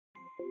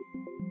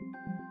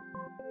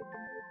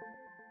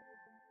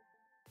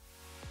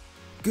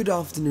Good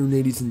afternoon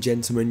ladies and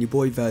gentlemen, your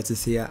boy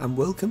Virtus here and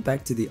welcome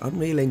back to the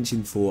Unreal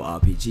Engine 4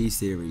 RPG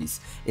series.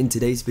 In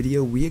today's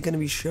video we are going to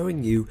be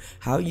showing you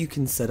how you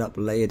can set up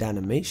layered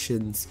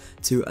animations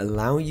to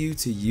allow you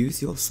to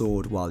use your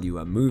sword while you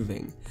are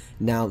moving.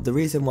 Now the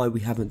reason why we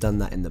haven't done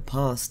that in the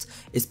past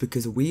is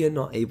because we are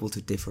not able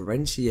to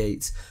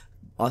differentiate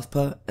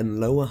upper and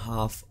lower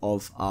half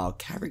of our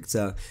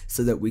character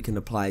so that we can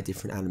apply a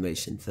different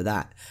animation for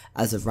that.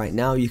 As of right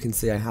now you can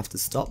see I have to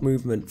stop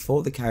movement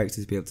for the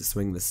character to be able to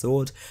swing the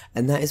sword,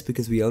 and that is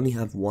because we only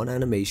have one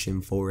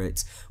animation for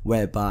it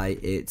whereby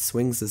it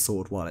swings the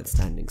sword while it's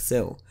standing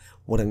still.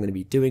 What I'm going to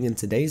be doing in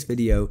today's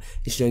video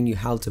is showing you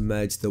how to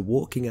merge the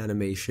walking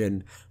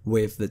animation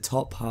with the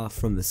top half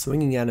from the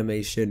swinging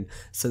animation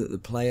so that the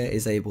player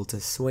is able to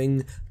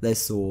swing their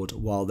sword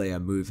while they are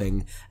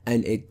moving,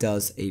 and it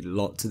does a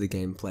lot to the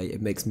gameplay.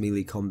 It makes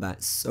melee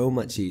combat so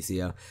much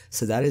easier,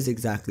 so that is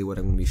exactly what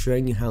I'm going to be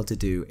showing you how to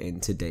do in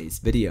today's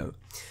video.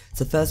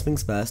 So first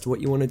things first,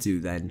 what you want to do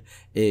then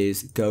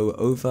is go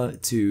over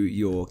to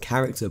your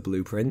character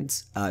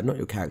blueprint, not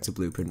your character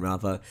blueprint,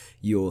 rather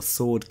your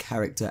sword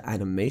character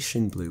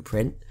animation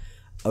blueprint.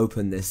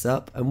 Open this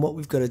up, and what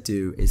we've got to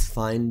do is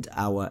find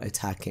our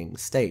attacking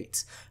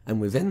state,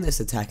 and within this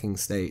attacking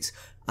state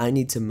I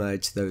need to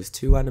merge those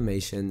two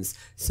animations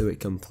so it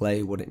can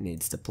play what it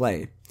needs to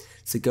play.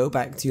 So go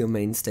back to your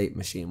main state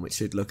machine, which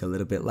should look a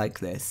little bit like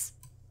this,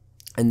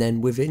 and then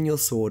within your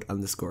sword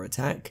underscore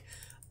attack,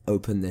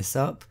 open this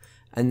up,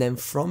 and then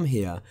from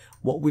here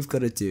what we've got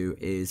to do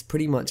is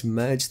pretty much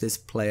merge this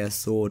player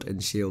sword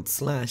and shield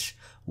slash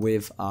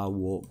with our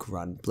walk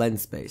run blend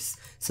space.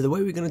 So the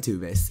way we're going to do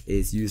this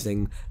is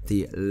using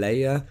the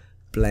layer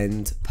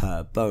blend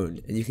per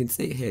bone, and you can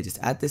see it here, just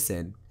add this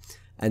in,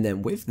 and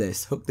then with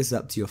this hook this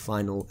up to your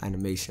final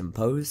animation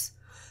pose,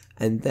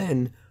 and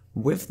then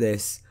with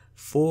this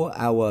for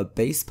our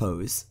base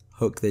pose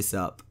hook this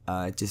up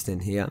just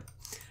in here.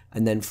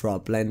 And then for our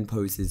blend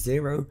poses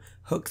 0,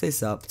 hook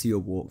this up to your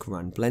walk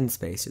run blend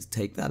space. Just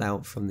take that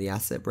out from the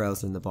asset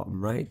browser in the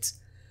bottom right,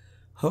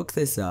 hook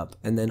this up,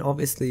 and then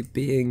obviously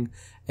being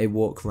a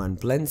walk run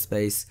blend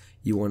space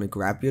you want to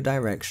grab your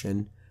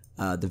direction,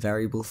 the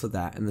variable for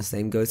that, and the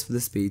same goes for the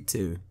speed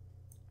too.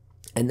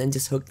 And then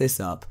just hook this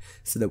up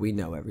so that we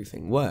know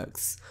everything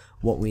works.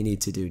 What we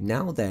need to do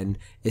now then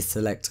is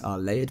select our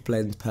layered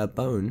blend per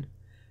bone,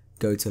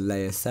 go to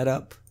layer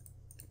setup,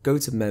 go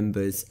to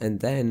members,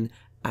 and then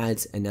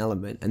add an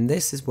element, and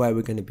this is where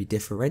we're going to be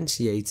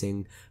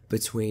differentiating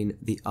between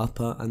the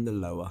upper and the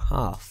lower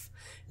half.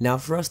 Now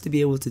for us to be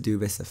able to do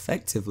this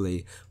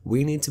effectively,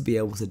 we need to be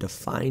able to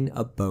define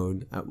a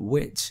bone at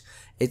which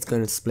it's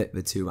going to split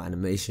the two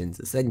animations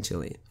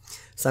essentially.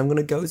 So I'm going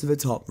to go to the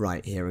top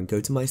right here and go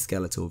to my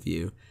skeletal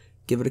view,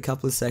 give it a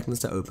couple of seconds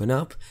to open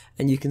up,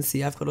 and you can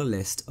see I've got a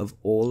list of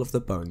all of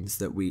the bones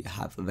that we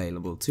have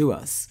available to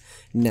us.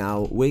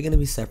 Now we're going to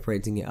be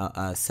separating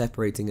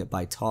it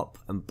by top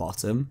and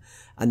bottom,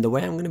 and the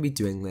way I'm going to be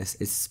doing this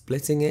is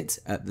splitting it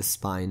at the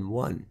spine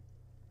 1.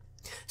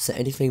 So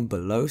anything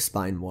below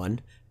spine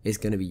 1 is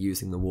going to be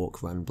using the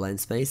walk run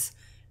blend space.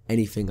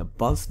 Anything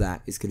above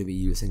that is going to be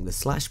using the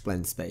slash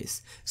blend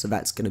space, so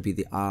that's going to be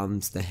the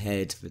arms, the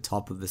head, the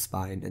top of the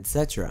spine,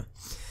 etc.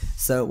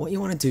 So what you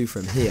want to do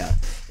from here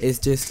is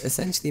just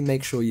essentially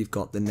make sure you've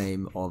got the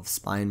name of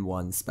spine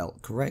 1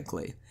 spelt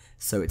correctly.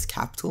 So it's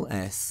capital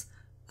S,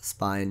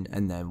 spine,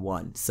 and then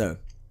 1. So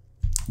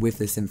with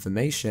this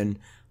information,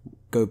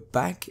 go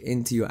back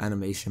into your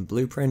animation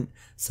blueprint,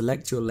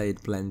 select your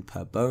layered blend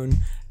per bone,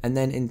 and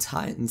then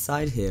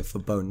inside here for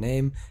bone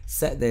name,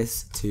 set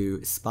this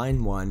to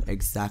spine 1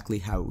 exactly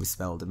how it was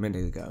spelled a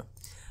minute ago.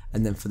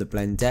 And then for the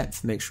blend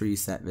depth, make sure you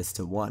set this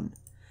to 1.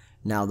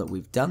 Now that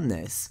we've done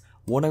this,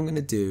 what I'm going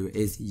to do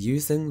is,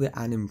 using the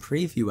anim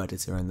preview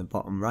editor in the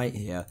bottom right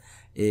here,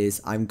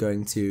 is I'm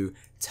going to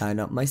turn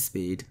up my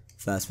speed,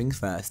 first things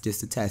first, just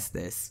to test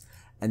this.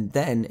 And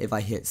then if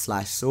I hit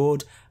slash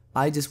sword,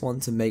 I just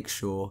want to make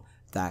sure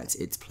that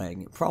it's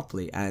playing it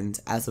properly, and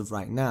as of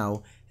right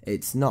now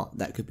it's not.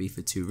 That could be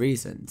for two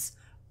reasons.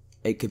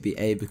 It could be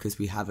A, because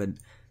we haven't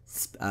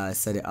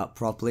set it up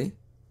properly,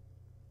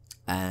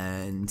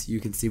 and you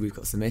can see we've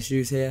got some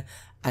issues here,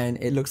 and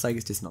it looks like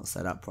it's just not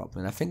set up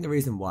properly. And I think the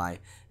reason why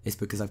is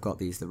because I've got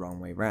these the wrong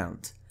way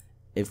round.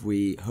 If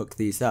we hook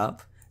these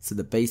up, so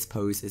the base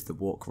pose is the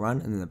walk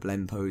run, and then the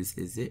blend pose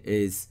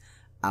is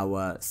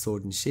our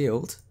sword and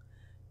shield,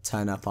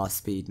 turn up our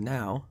speed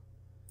now,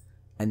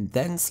 and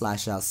then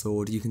slash our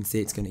sword, you can see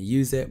it's going to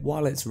use it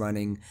while it's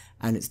running,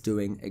 and it's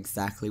doing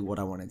exactly what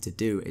I want it to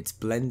do. It's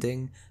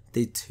blending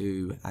the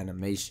two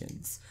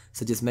animations.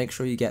 So just make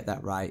sure you get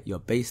that right. Your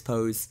base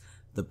pose,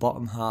 the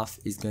bottom half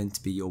is going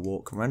to be your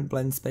walk run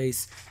blend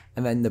space,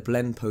 and then the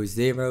blend pose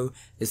 0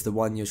 is the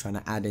one you're trying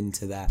to add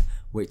into that,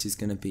 which is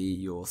going to be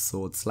your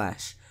sword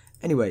slash.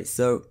 Anyway,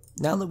 so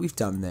now that we've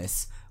done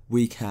this,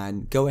 we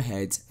can go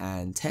ahead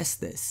and test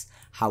this.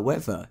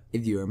 However,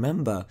 if you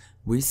remember,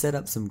 we set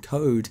up some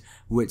code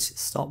which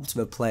stopped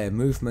the player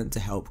movement to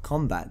help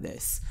combat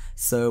this.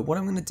 So what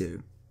I'm going to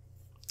do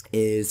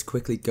is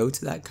quickly go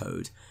to that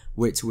code,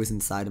 which was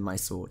inside of my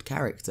sword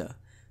character.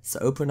 So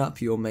open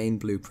up your main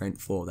blueprint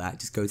for that,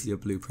 just go to your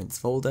blueprints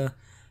folder,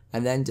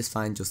 and then just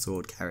find your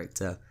sword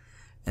character.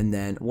 And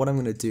then what I'm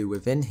going to do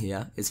within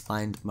here is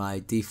find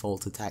my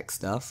default attack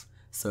stuff,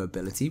 so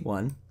ability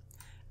 1,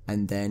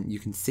 and then you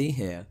can see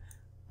here,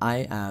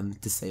 I am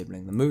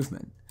disabling the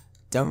movement.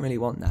 Don't really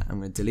want that. I'm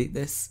going to delete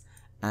this,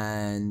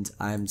 and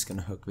I'm just going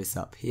to hook this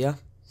up here.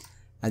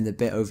 And the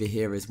bit over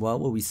here as well,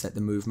 where we set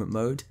the movement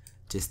mode,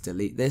 just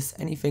delete this.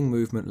 Anything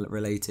movement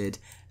related,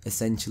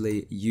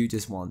 essentially you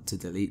just want to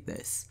delete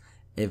this.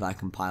 If I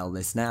compile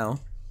this now,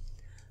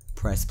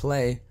 press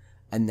play,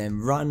 and then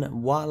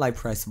run. While I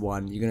press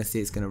 1, you're going to see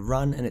it's going to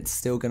run, and it's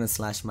still going to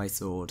slash my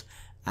sword.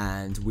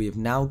 And we have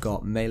now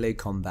got melee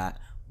combat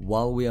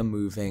while we are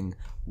moving,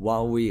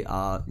 while we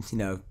are,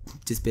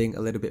 just being a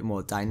little bit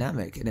more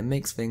dynamic, and it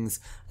makes things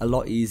a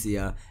lot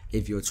easier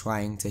if you're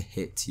trying to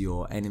hit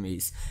your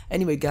enemies.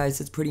 Anyway guys,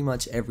 that's pretty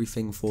much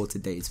everything for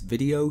today's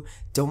video.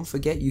 Don't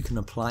forget you can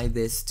apply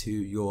this to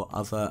your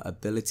other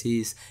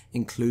abilities,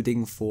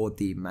 including for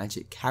the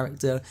magic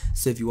character.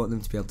 So if you want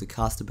them to be able to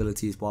cast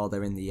abilities while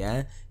they're in the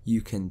air,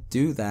 you can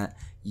do that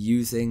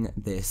using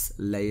this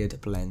layered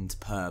blend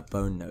per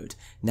bone node.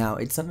 Now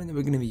it's something that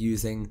we're going to be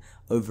using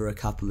over a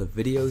couple of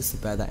videos, so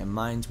bear that in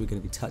mind. We're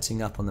going to be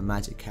touching up on the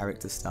magic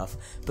character stuff,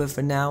 but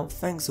for now,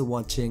 thanks for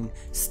watching,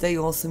 stay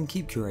awesome,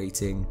 keep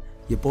curating.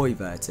 Your boy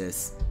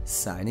Virtus,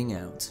 signing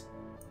out.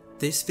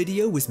 This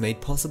video was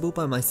made possible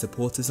by my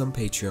supporters on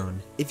Patreon.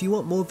 If you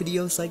want more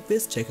videos like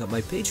this, check out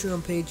my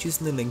Patreon page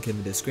using the link in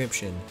the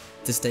description.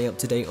 To stay up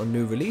to date on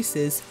new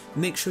releases,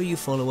 make sure you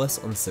follow us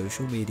on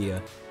social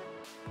media.